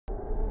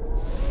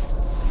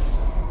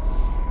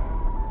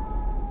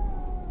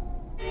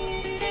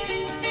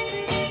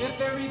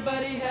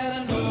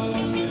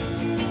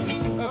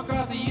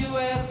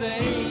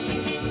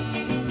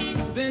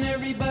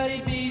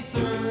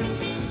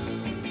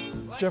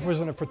Jeff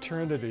was in a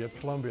fraternity at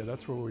Columbia.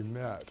 That's where we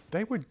met.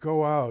 They would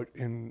go out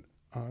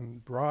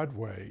on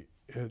Broadway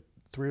at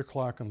 3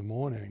 o'clock in the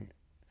morning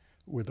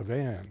with a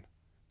van,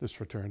 this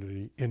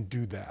fraternity, and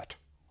do that,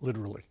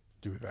 literally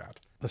do that.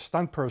 The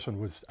stunt person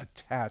was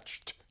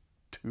attached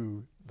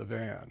to the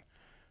van.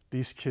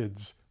 These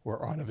kids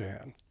were on a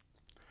van.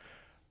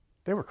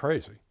 They were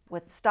crazy.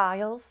 With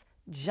Stiles,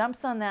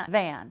 jumps on that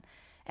van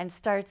and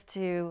starts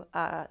to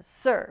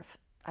surf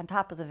on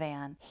top of the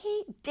van.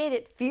 He did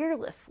it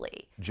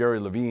fearlessly. Jerry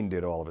Levine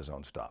did all of his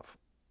own stuff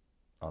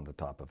on the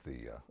top of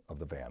the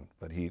van,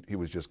 but he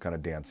was just kind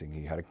of dancing.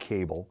 He had a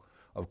cable,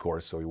 of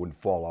course, so he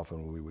wouldn't fall off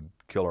and we would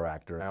kill our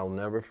actor. I'll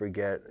never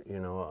forget, you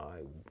know,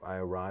 I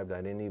arrived, I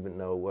didn't even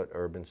know what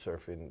urban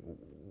surfing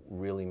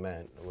really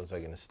meant. Was I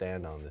going to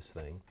stand on this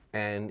thing?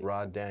 And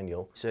Rod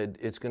Daniel said,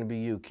 it's going to be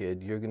you,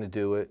 kid. You're going to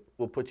do it.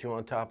 We'll put you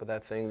on top of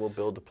that thing. We'll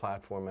build a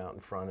platform out in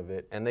front of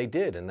it. And they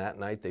did. And that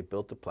night they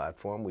built the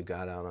platform. We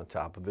got out on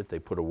top of it. They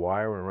put a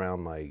wire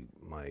around my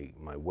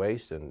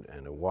waist and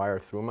a wire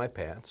through my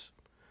pants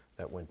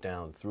that went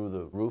down through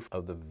the roof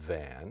of the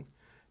van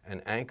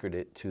and anchored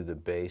it to the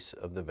base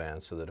of the van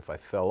so that if I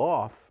fell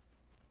off,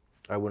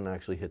 I wouldn't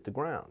actually hit the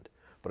ground.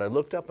 But I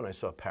looked up and I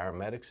saw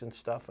paramedics and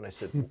stuff, and I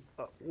said,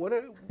 what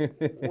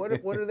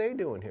are they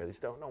doing here? They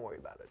said, don't worry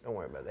about it. Don't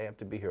worry about it. They have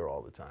to be here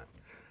all the time.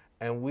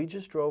 And we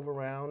just drove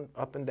around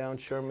up and down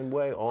Sherman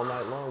Way all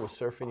night long with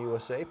Surfing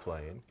USA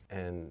playing.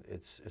 And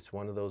it's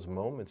one of those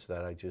moments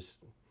that I just,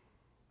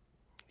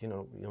 you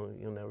know,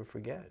 you'll never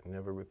forget,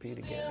 never repeat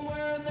again.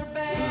 Wearing their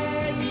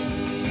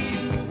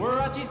baggies,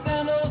 Warachi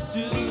sandals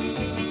too,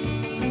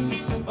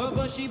 a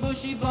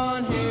bushy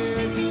blonde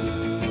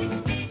hairdo.